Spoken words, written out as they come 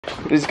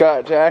He's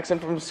got Jackson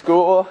from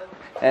school,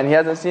 and he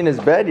hasn't seen his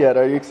bed yet.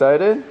 Are you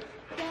excited?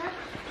 Yeah.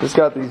 Just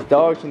got these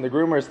dogs from the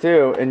groomers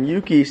too, and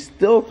Yuki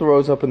still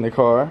throws up in the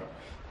car.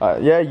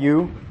 Yeah,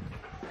 you.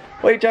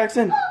 Wait,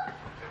 Jackson.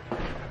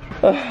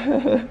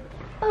 Whoa.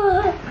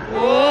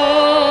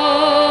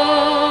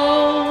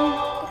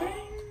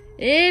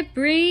 It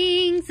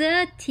brings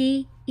a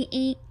tear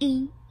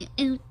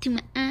to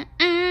my eye.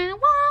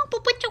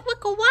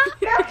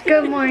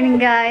 Good morning,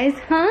 guys.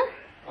 Huh?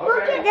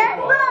 Look at that.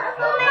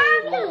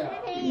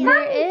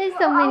 There is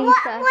so many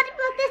stuff. What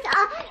about this?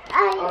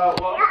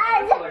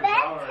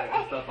 Bed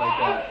and stuff like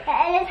that.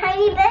 And a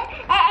tiny bed.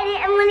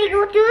 And when you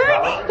go through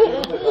it,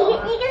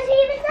 you can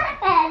see the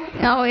bed.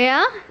 Oh,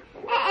 yeah?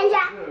 And if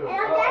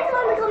Jackson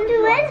wants to come to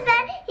his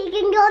bed, he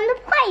can go in the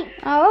pipe.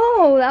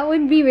 Oh, that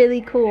would be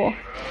really cool.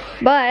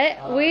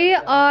 But we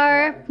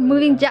are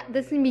moving.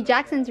 This is going to be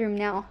Jackson's room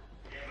now.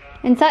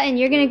 And Sutton,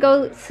 you're going to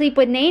go sleep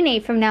with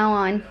Nene from now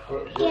on.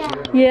 Yeah.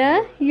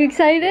 Yeah? You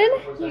excited?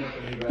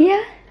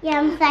 Yeah? Yeah,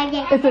 I'm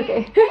excited. It's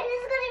okay. This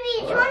is going to be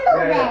a trundle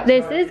bed.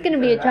 This is going to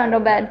be a trundle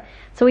bed.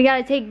 So we got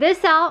to take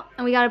this out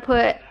and we got to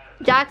put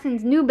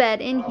Jackson's new bed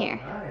in here.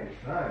 Nice.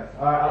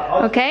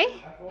 Okay?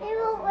 Hey,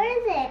 well, where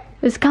is it?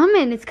 It's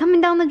coming. It's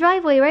coming down the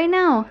driveway right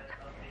now.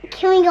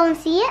 Can we go and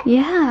see it?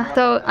 Yeah.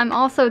 So I'm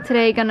also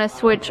today going to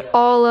switch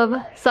all of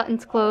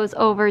Sutton's clothes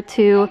over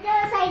to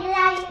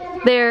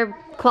their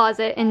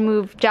closet and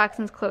move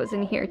Jackson's clothes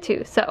in here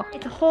too. So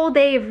it's a whole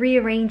day of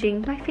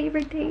rearranging. My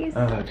favorite days.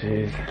 Oh,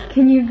 jeez.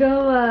 Can you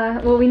go,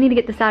 well, we need to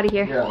get this out of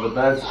here. Yeah, the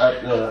bed's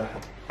at the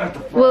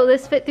front. Will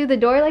this fit through the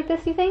door like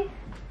this, you think?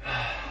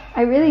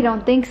 I really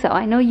don't think so.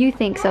 I know you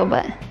think so,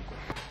 but.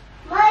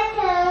 My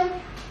turn.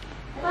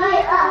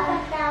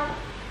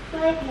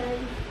 My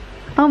turn.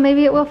 Oh,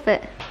 maybe it will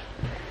fit.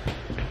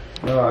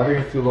 No, I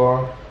think it's too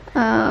long.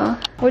 Oh.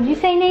 What'd you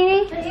say,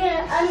 Nene?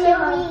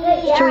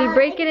 Should we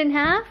break it in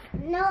half?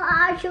 No,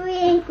 actually,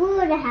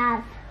 unscrew it in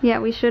half. Yeah,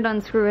 we should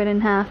unscrew it in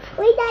half.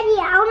 Wait, Daddy,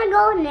 I want to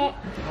go in it.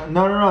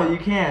 No, you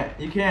can't.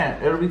 You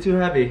can't. It'll be too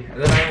heavy.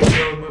 And then I won't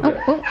be able to move it.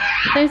 Oh,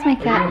 there's my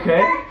cat. Are you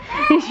okay?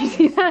 Did you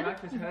see that?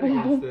 Smack his head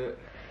against it.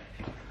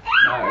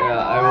 Yeah,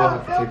 I will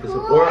have to take this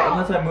up. Or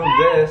unless I move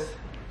this.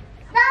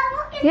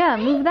 Stop looking. Yeah,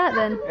 move that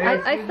then.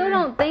 I still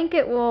don't think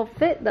it will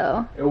fit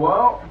though. It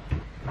won't?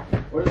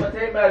 Where's my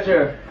tape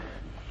measure?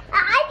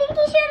 I think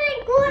you should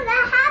unscrew it in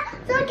half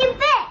so it can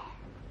fit.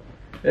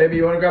 Baby,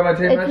 you want to grab my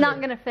tape measure? It's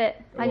not gonna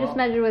fit. I just won't?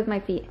 measured with my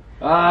feet.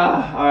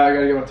 Alright, I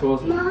gotta get my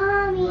tools.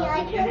 Mommy,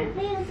 I can't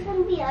believe it's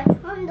going to be a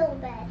trundle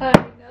bed. I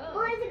know.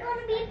 Or is it going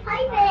to be a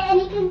pipe bed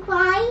and you can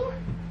climb?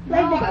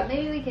 No, but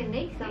maybe we can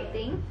make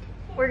something.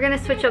 We're gonna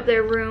switch up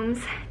their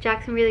rooms.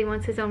 Jackson really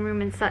wants his own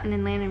room and Sutton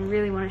and Landon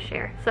really want to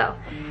share. So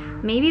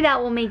maybe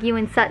that will make you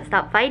and Sut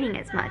stop fighting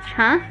as much,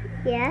 huh?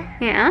 Yeah.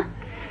 Yeah.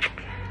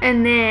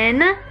 And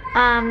then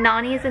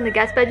Nani is in the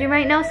guest bedroom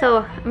right now,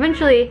 so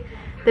eventually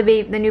the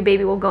new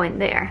baby will go in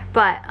there.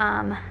 But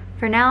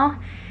for now,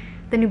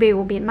 the new baby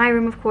will be in my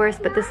room, of course,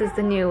 but this is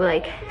the new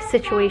like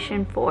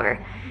situation for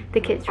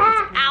the kids' rooms.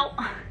 Ow!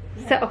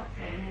 So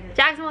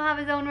Jackson will have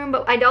his own room,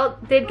 but I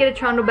did get a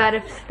trundle bed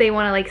if they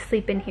want to like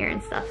sleep in here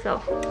and stuff,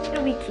 so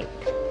it'll be cute.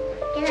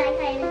 Can I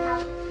try this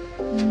out?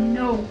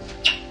 No.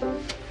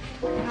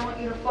 I don't want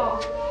you to fall.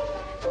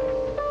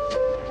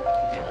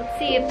 Let's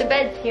see if the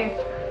bed's here.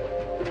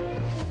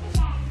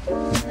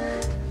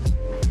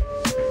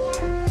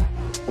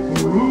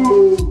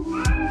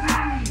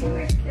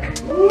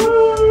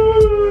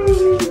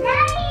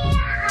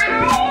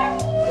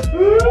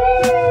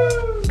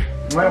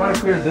 You might want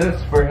to clear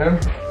this for him.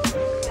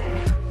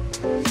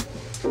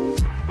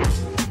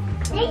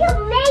 They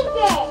can make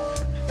it.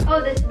 Oh,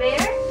 this bear?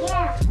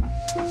 Yeah.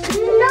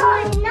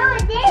 No,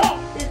 this.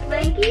 This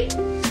blankie?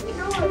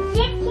 No,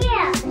 this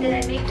here. Did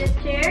I make this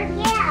chair?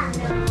 Yeah.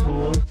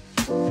 No.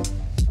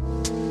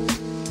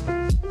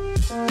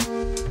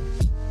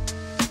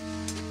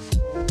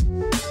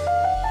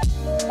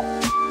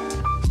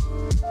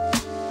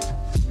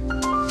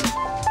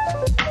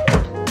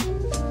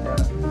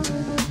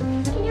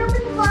 Can you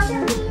open the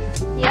bottom,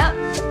 please? Yep.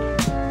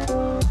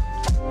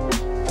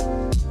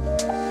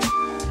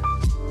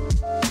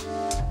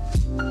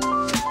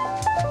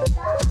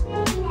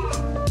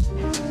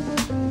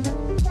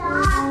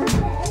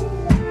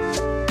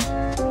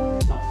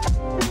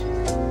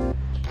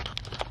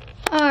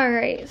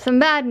 Alright, some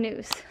bad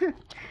news.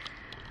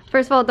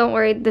 First of all, don't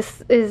worry,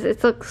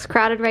 it looks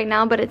crowded right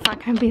now, but it's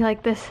not gonna be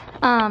like this.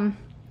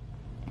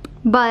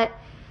 But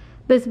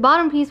this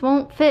bottom piece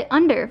won't fit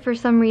under for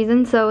some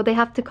reason, so they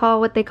have to call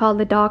what they call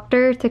the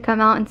doctor to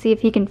come out and see if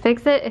he can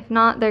fix it. If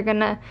not, they're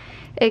gonna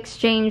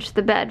exchange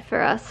the bed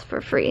for us for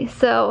free.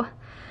 So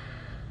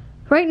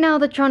right now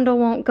the trundle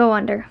won't go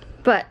under,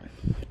 but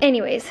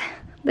anyways,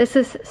 this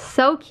is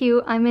so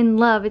cute. I'm in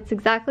love. It's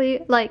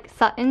exactly like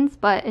Sutton's,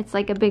 but it's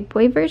like a big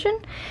boy version.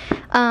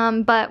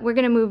 But we're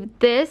gonna move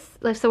this,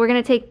 so we're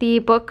gonna take the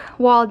book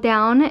wall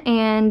down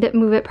and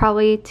move it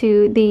probably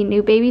to the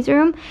new baby's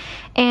room,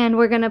 and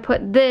we're gonna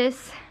put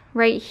this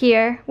right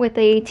here with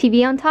a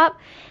TV on top,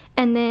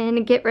 and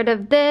then get rid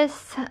of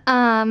this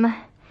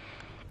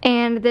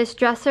And this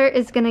dresser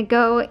is gonna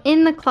go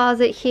in the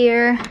closet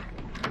here,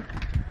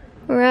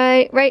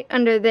 right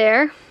under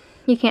there.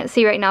 You can't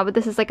see right now, but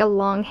this is like a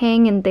long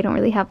hang, and they don't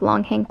really have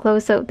long hang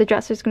clothes, so the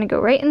dresser's gonna go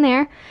right in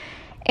there.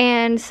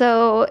 And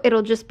so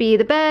it'll just be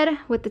the bed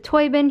with the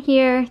toy bin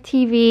here,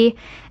 TV,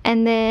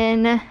 and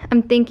then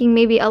I'm thinking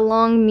maybe a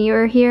long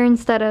mirror here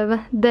instead of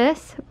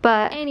this.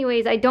 But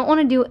anyways, I don't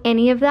want to do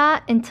any of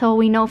that until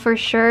we know for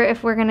sure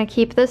if we're gonna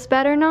keep this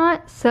bed or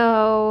not,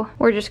 so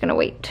we're just gonna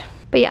wait.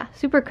 But yeah,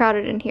 super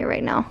crowded in here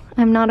right now.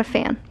 I'm not a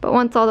fan, but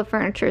once all the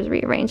furniture is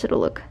rearranged, it'll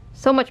look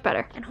so much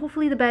better. And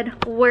hopefully the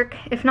bed will work.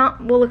 If not,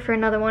 we'll look for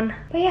another one.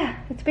 But yeah,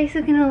 it's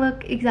basically gonna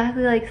look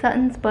exactly like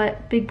Sutton's,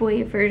 but big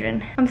boy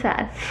version. I'm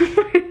sad,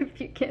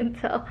 if you can't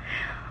tell.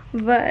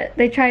 But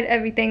they tried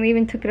everything. They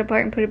even took it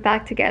apart and put it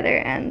back together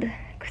and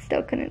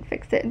still couldn't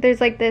fix it.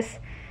 There's like this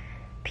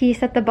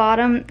piece at the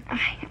bottom.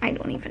 I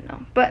don't even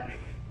know. But,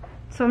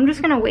 so I'm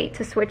just gonna wait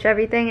to switch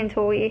everything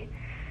until we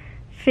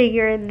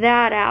figure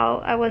that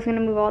out. I was gonna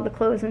move all the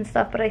clothes and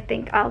stuff, but I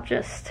think I'll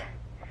just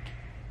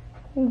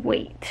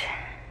wait.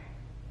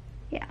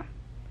 Yeah.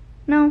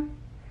 No.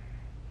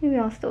 Maybe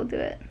I'll still do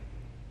it.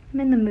 I'm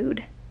in the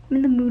mood. I'm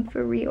in the mood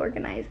for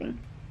reorganizing.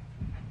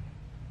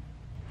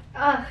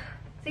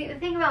 See, the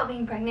thing about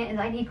being pregnant is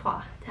I need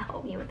Khoa to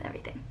help me with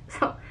everything.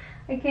 So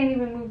I can't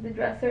even move the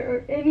dresser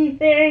or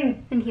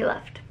anything. And he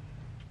left.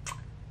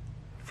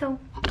 So,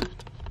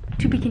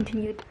 to be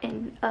continued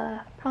in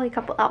probably a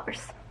couple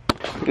hours.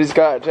 We just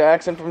got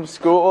Jackson from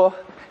school,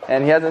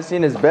 and he hasn't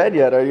seen his bed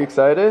yet. Are you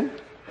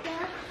excited?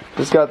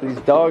 Just got these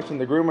dogs from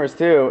the groomers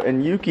too,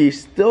 and Yuki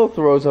still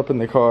throws up in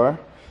the car.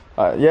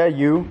 Yeah,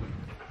 you.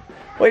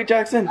 Wait,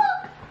 Jackson.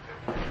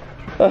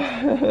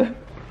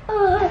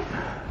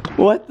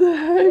 What the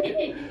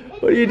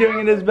heck? What are you doing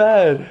in his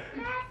bed?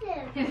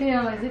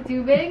 Is it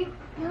too big?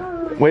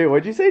 No. Wait,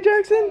 what'd you say,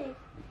 Jackson?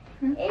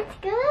 It's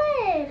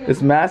good.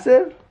 It's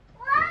massive?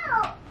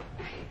 Wow.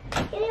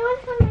 Can you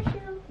want from the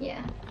shoe?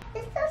 Yeah.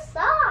 It's so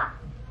soft.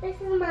 This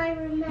is my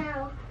room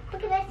now. Oh,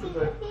 can I see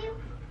with you?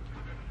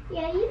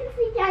 Yeah, you can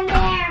see down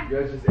there. You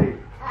guys just ate.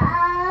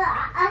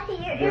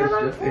 Here. You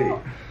guys just ate.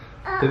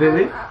 Did they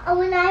leave?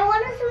 When I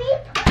want to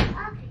sweep,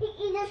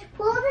 you just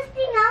pull this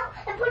thing out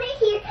and put it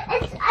here,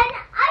 and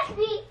I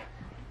sweep.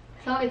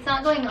 So it's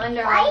not going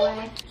under all the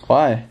way.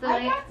 Why? So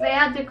they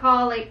had to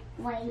call, like,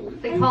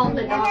 they called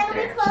the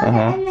doctor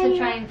to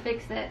try and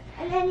fix it.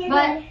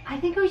 But I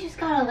think we just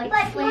gotta, like,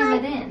 slam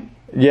it in.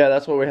 Yeah,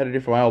 that's what we had to do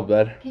for my old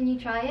bed. Can you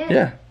try it?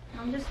 Yeah.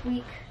 I'm just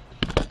weak.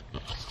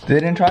 They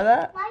didn't try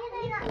that?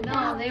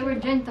 No, they were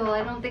gentle.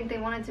 I don't think they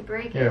wanted to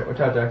break it. Here, watch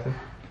out, Jackson.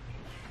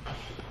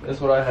 That's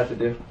what I had to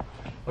do.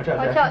 Watch out,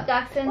 Watch Jackson. out,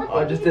 Jackson. Oh,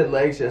 I just did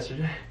legs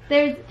yesterday.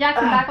 There's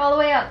Jackson, back all the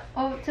way up,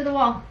 over to the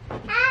wall.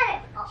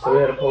 So we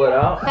had to pull it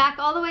out? Back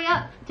all the way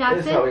up,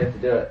 This is how we Jackson. have to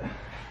do it.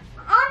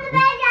 On the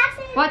bed,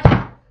 Jackson. Watch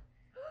out.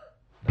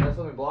 That's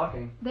something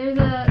blocking. There's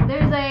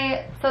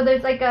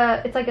like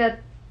a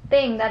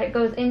thing that it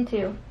goes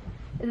into.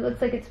 It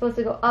looks like it's supposed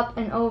to go up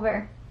and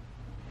over.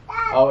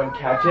 Oh, and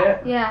catch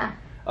it? Yeah.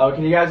 Oh,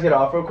 can you guys get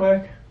off real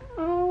quick?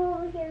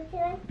 Oh, here,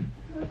 can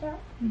I?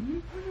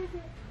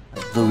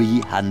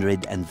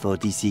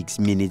 346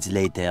 minutes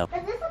later.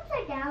 Is this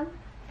upside down?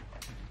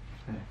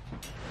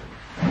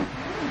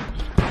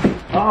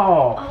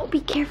 Oh. Oh, be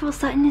careful,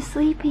 Sutton is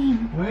sleeping.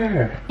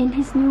 Where? In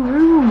his new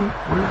room.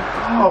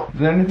 Oh, is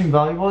there anything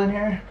valuable in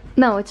here?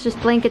 No, it's just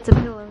blankets and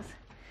pillows.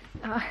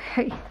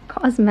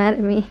 Khoa's mad at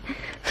me.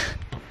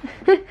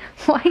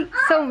 Why you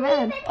so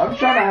mad? I'm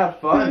trying to have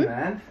fun,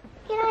 man.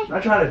 I'm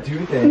not trying to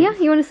do things. Yeah,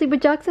 you want to sleep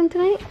with Jackson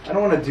tonight? I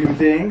don't want to do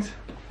things.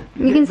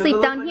 You can Does it sleep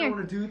look down like here. I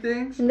want to do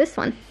things? In this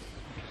one.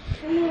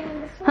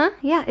 Huh?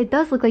 Yeah, it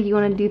does look like you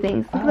want to do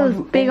things. Look at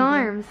those big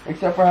arms.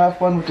 Except for have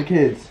fun with the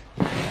kids.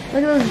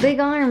 Look at those big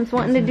arms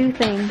wanting to do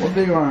things. What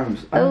big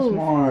arms? I have Those.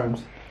 small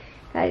arms.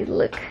 Guys,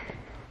 look.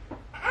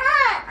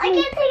 I can't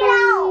take it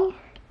out.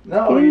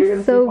 No, It's you're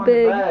gonna so sleep on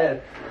big. the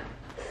bed.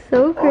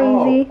 So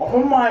crazy.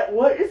 Oh my,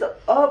 what is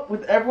up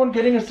with everyone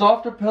getting a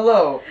softer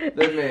pillow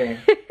than me?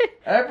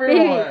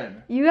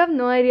 Everyone. You have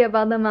no idea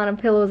about the amount of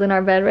pillows in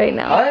our bed right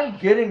now. I'm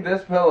getting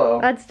this pillow.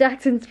 That's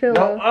Jackson's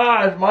pillow.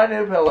 No, it's my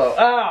new pillow.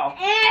 Ow.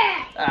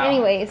 Ow.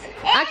 Anyways,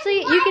 actually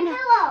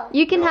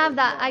you can have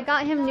that. I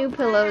got him new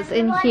pillows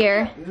in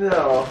here.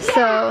 No.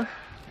 So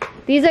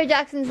these are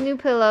Jackson's new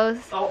pillows.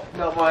 Oh,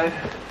 not mine.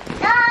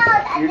 No,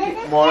 You this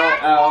get is more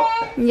out.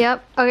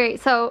 Yep. Okay,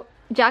 so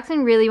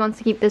Jackson really wants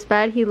to keep this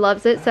bed. He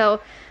loves it. So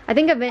I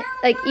think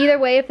like either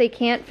way, if they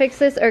can't fix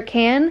this or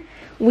can,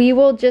 we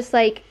will just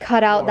like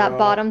cut out that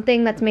bottom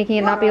thing that's making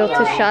it not be able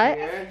to shut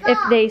if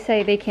they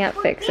say they can't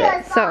fix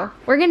it. So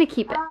we're gonna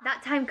keep it.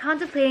 That time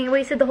contemplating, I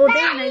wasted the whole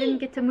day and I didn't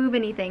get to move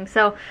anything.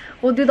 So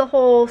we'll do the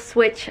whole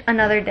switch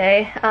another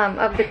day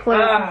of the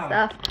clothes and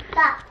stuff.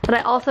 But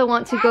I also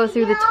want to go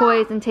through the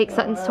toys and take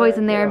Sutton's toys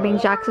in there and bring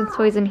Jackson's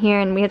toys in here,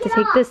 and we have to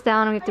take this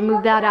down and we have to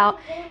move that out.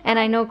 And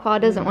I know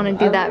Khoa doesn't want to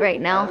do that right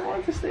now.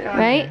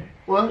 Right?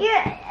 What?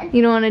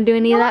 You don't want to do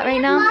any of that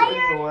right now?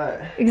 Do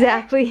what?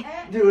 Exactly.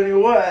 Do any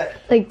what?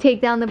 Like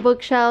take down the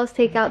bookshelves,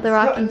 take out the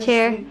rocking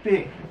chair.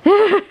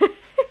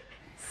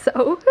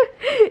 So.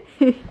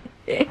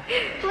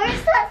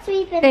 Where's that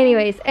sleeping?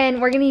 Anyways,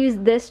 and we're gonna use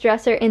this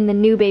dresser in the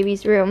new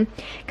baby's room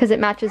because it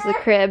matches the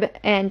crib,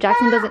 and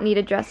Jackson doesn't need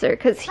a dresser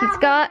because he's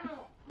got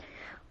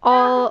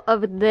all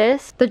of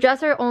this. The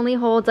dresser only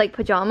holds like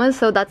pajamas,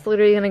 so that's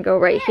literally gonna go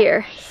right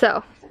here.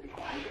 So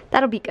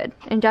that'll be good.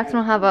 And Jackson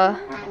will have a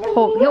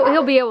whole,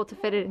 he'll be able to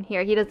fit it in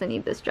here. He doesn't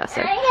need this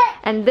dresser.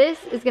 And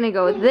this is gonna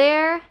go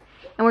there.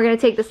 And we're gonna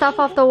take the stuff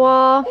off the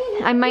wall.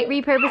 I might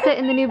repurpose it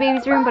in the new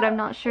baby's room, but I'm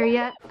not sure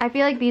yet. I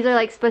feel like these are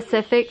like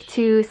specific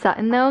to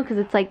Sutton though, because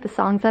it's like the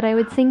songs that I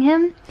would sing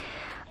him.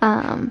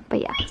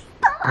 But yeah.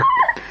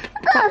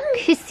 Stop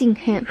kissing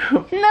him.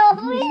 No,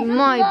 He's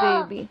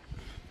my baby.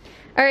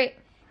 Alright,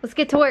 let's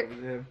get to work.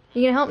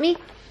 You gonna help me?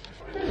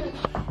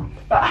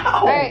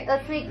 Alright,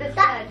 let's make this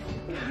bed.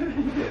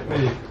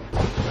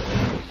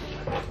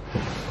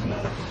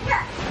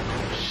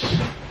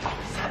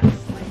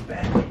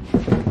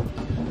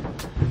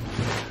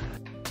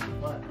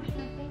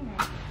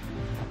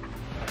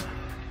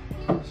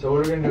 So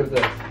what are we gonna do with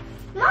this?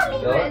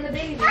 Mommy, Put it in the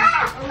baby room.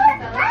 In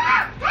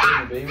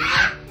the baby room?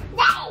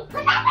 Daddy,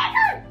 put that back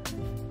on.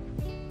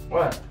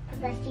 What?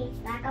 Put that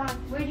sheet back on.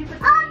 Where'd you put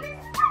the Oh, this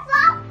is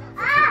off.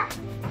 Ah.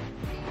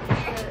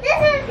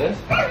 This?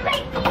 This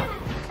makes me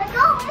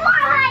go more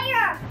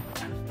higher.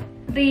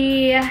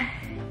 The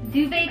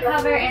duvet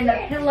cover and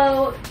the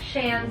pillow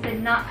shams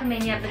did not come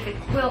in yet, but the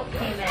quilt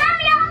came in.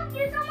 Mommy, I'll help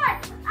you so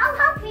much. I'll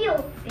help you.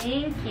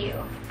 Thank you.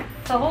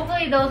 So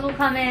hopefully those will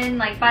come in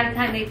like by the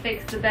time they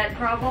fix the bed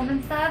problem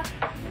and stuff,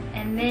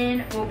 and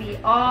then we'll be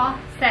all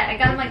set. I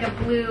got them like a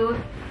blue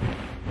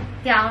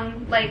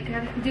down like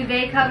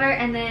duvet cover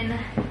and then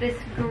this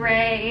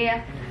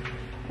gray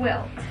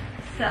quilt.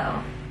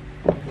 So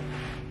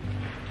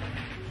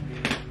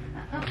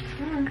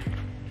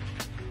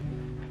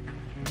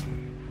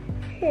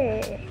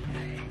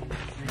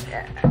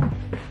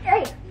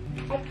Hey,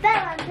 I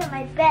fell onto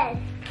my bed.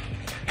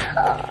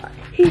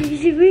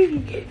 Here's a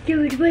movie. No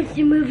one watches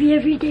a movie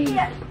every day.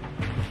 Yeah.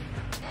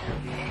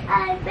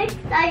 I'm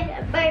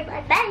excited for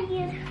my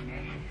bed.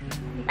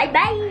 My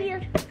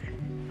bed.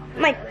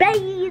 My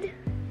bed.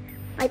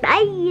 My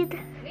bed.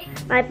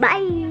 My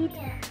bed.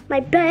 My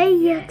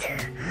bed.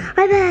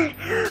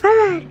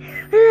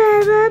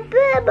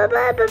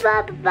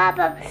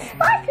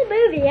 Watch a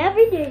movie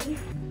every day.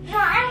 No,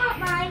 I want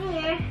mine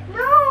here.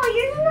 No,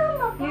 you're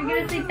not. you're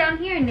gonna sleep down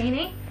here,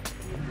 Nene.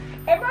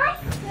 Am I?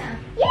 Yeah.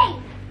 Yay!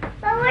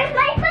 But where's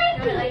my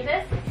blankie? Like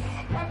this,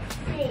 Let's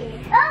see.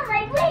 Oh,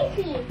 my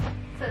blankie.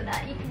 so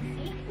that you can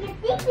see. You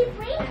think you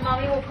please? And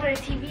Mommy will put a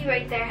TV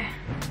right there.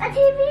 A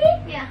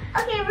TV? Yeah,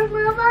 Okay,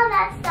 remove all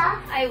that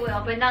stuff. I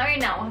will, but not right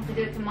now. We'll have to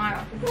do it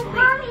tomorrow.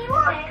 Mommy,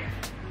 look.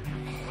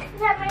 Is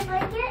that my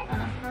blanket?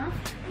 Uh-huh.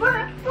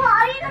 Well,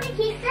 are you gonna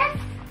keep this?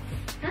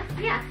 Huh?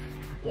 Yeah.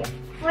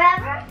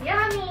 Forever?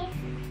 Yeah. Mommy.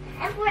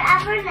 And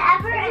forever and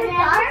ever and ever?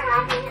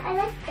 I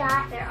like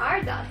that. There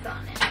are dots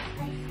on it.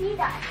 I see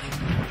that.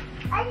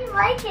 I just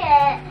like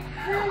it.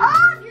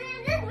 Oh,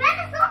 this bed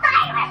is so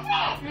high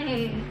with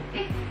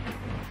it.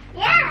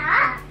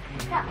 Yeah.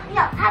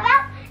 No, how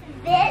about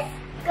this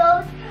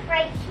goes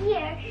right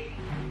here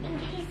in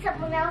case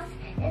someone else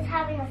is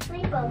having a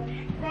sleepover.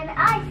 Then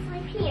I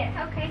sleep here.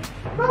 Okay.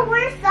 Well,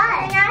 where's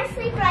that? And I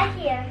sleep right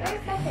here.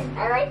 Where's something?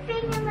 I like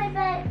being in my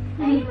bed.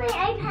 I need my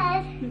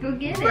iPad. Go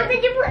get Well,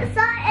 did you put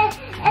Sot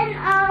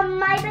in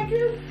my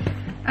bedroom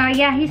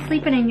Yeah, he's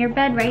sleeping in your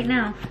bed right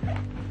now.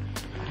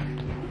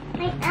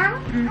 right now?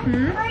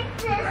 Mm-hmm. Like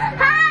this.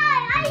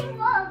 Hi, I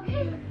love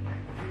you.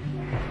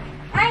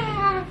 I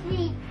want to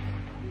sleep.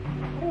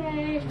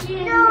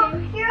 No,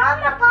 you're on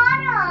the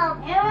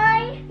bottom. Am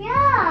I?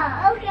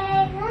 Yeah.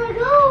 Okay, let's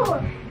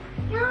go.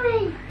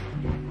 Yummy.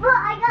 Well,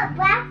 I got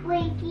black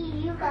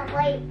blankie. You got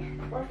white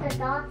with the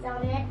dots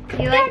on it.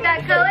 You like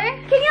that color?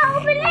 Can you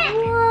open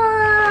it? Whoa.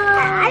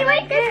 I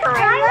like this color.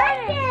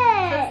 I like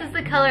it. This is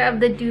the color of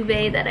the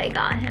duvet that I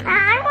got him.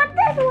 I want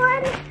this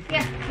one.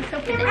 Yeah, let's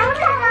open I it. want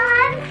that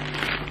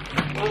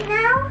one. Right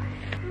now.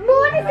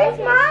 What is this,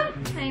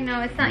 Mom? I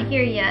know, it's not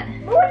here yet.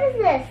 What is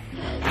this?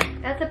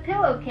 That's a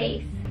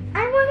pillowcase.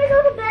 I want to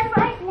go to bed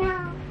right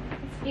now.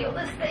 Let's feel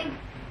this thing.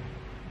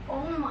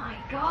 Oh my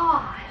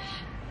gosh.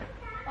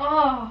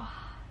 Oh.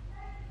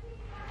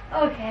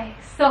 Okay,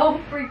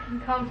 so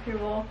freaking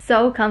comfortable.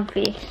 So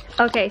comfy.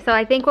 Okay, so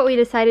I think what we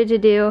decided to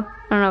do,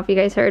 I don't know if you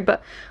guys heard,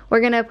 but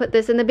we're gonna put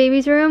this in the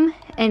baby's room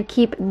and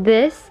keep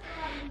this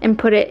and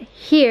put it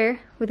here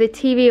with a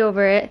TV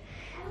over it.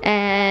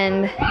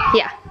 And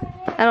yeah,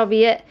 that'll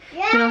be it.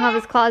 And I'll have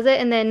his closet,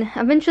 and then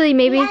eventually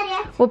maybe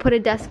we'll put a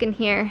desk in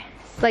here,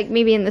 like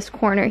maybe in this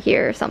corner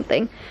here or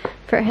something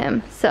for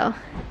him. So,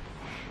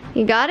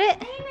 you got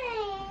it?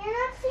 You're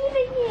not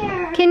sleeping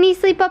here. Can he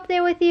sleep up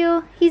there with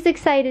you? He's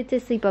excited to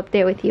sleep up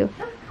there with you.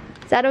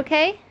 Is that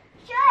okay?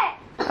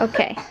 Sure.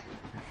 Okay.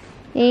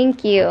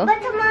 Thank you.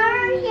 But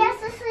tomorrow he has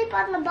to sleep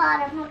on the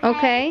bottom,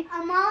 okay? Okay.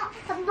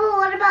 But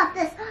what about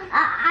this?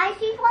 I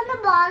sleep on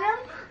the bottom,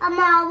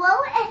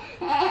 Amalo,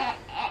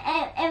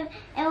 and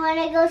when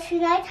I go to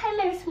nighttime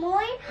in the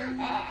morning,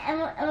 and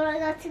when I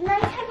go to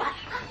nighttime,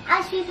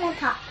 I sleep on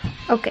top.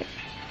 Okay.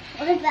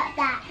 What about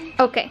that?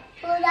 Okay,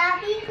 Will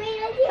that be a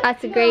great idea?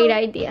 that's a great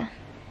idea.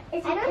 I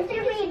don't think it's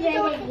a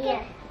great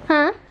idea.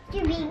 Huh?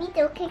 Your baby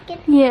still kicking?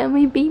 Yeah,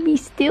 my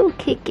baby's still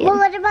kicking. Well,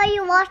 what about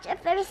you watch a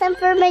Phineas and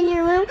Ferb in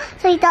your room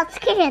so he stops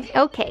kicking?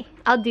 Okay,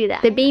 I'll do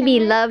that. The baby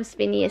loves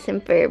Phineas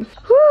and Ferb.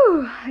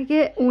 Whew, I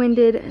get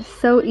winded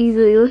so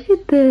easily. Look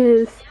at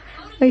this.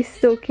 I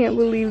still can't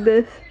believe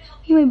this.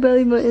 My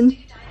belly button.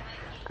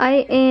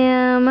 I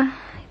am, I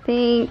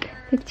think,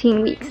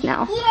 15 weeks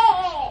now.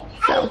 Yeah!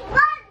 So. I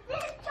love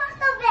this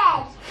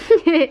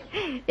chocolate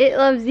bed! It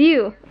loves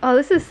you. Oh,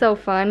 this is so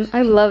fun.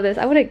 I love this.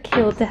 I would have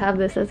killed to have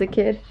this as a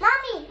kid.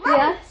 Mommy!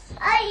 Yeah?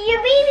 Your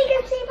baby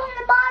can sleep on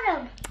the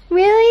bottom.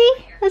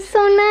 Really? That's so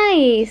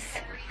nice.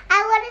 I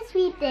want to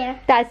sleep there.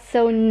 That's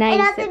so nice.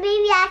 And if the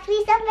baby asks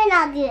me something,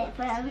 I'll do it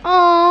for him.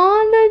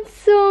 Oh, that's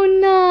so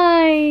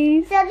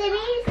nice. So the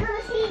baby's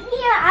gonna sleep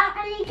here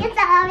and he gets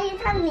out of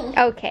his tummy.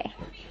 Okay.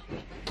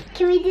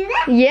 Can we do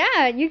that?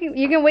 Yeah, you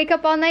can wake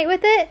up all night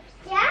with it?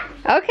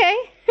 Yeah? Okay.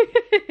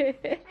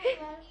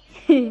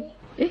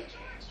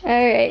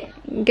 All right.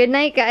 Good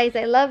night, guys.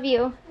 I love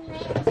you.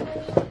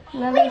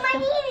 Love Wait, you so-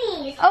 my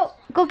babies! Oh,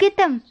 go get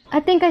them. I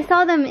think I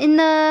saw them in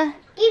the...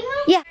 Give me.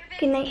 Yeah.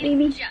 Good night,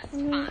 baby.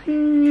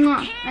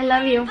 Mwah. I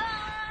love you.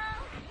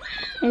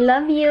 I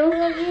love you.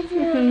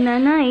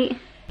 Night night.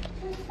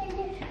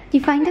 You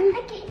find them?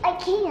 I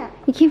can't.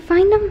 You can't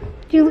find them?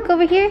 Did you look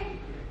over here?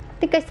 I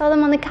think I saw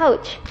them on the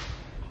couch.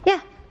 Yeah.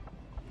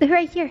 They're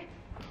right here.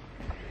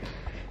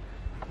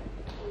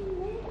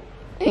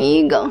 There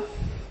you go.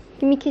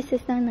 Give me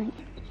kisses, night night.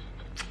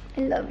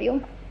 I love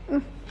you.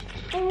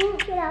 I need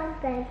to get out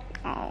of bed.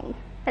 Oh,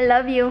 I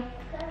love you.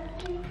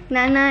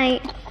 Night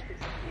night.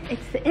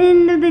 It's the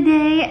end of the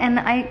day, and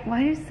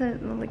why is the,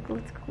 like,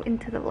 let's go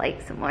into the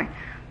light some more.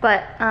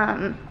 But,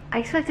 I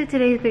expected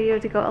today's video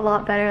to go a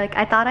lot better. Like,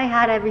 I thought I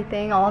had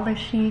everything, all the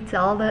sheets,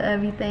 all the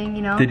everything,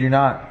 you know? Did you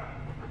not?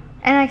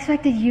 And I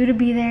expected you to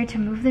be there to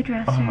move the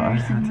dressers I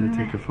had and to move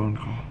take a phone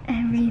call.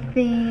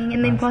 everything.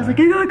 And then Paul's like,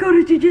 I gotta go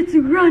to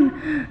jiu-jitsu, run.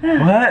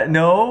 What?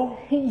 No?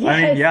 I mean,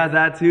 Yes. yeah,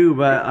 that too,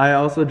 but I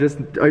also just,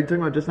 are you talking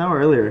about just now or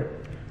earlier?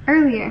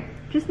 Earlier.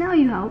 Just now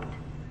you helped.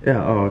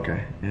 Yeah, oh,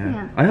 okay. Yeah.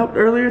 Yeah. I helped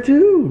earlier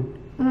too.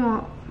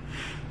 Well,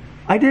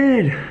 I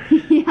did.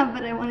 yeah,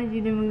 but I wanted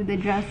you to move the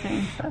dresser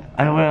and stuff.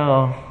 I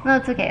will. No,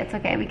 it's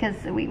okay, because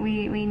we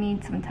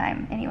need some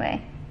time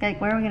anyway. Like,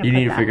 where are we gonna You put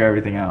need to that? figure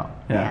everything out.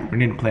 Yeah, Yeah. we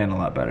need to plan a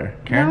lot better.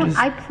 No,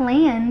 I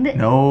planned.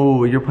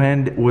 No, your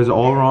plan was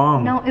all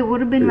wrong. No, it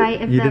would have been right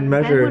if You the didn't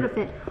bed measure. would have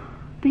fit.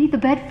 Babe, the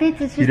bed fits.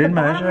 It's just You didn't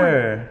the bottom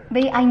measure.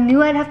 one. Babe, I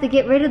knew I'd have to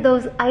get rid of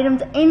those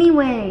items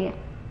anyway.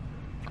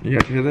 You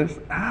guys hear this?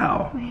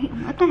 Ow. Wait,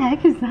 what the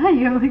heck is that?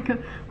 You're like a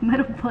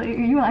metal player. Are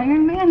you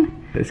Iron Man?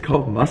 It's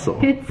called muscle.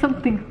 It's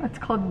something that's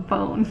called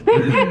bone.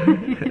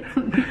 It's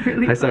something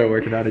really I started fun.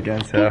 working out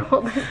again, so.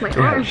 Hold this my Yeah,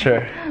 arm.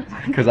 sure.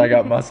 Because I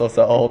got muscle,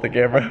 so I'll hold the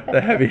camera.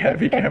 The heavy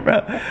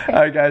camera.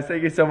 Alright, guys,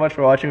 thank you so much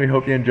for watching. We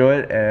hope you enjoy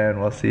it,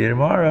 and we'll see you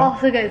tomorrow.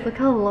 Also, guys, look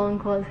how long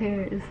Khoa's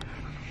hair is.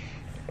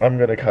 I'm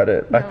gonna cut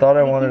it. I No, thought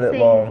I he wanted keeps it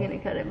saying long. He's gonna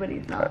cut it, but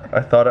he's not. I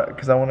thought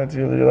because I wanted to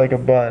do like a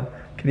bun.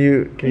 Can you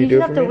You do it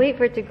just have for to me? wait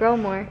for it to grow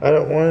more. I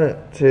don't want it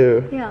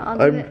to. Yeah, I'll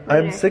do I'm it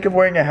I'm later. sick of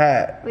wearing a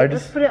hat. Wait, I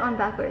let's just put it on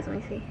backwards. Let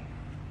me see.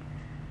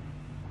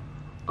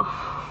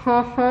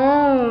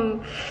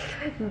 Oh,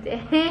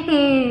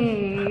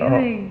 dang. You Oh,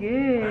 look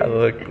good. I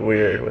look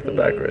weird with the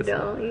backwards. You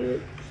don't. You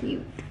look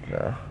cute.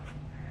 No.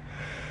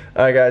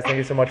 Alright guys, thank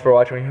you so much for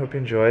watching. We hope you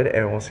enjoyed,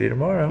 and we'll see you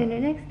tomorrow. In the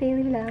next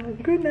daily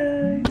vlog. Good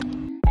night.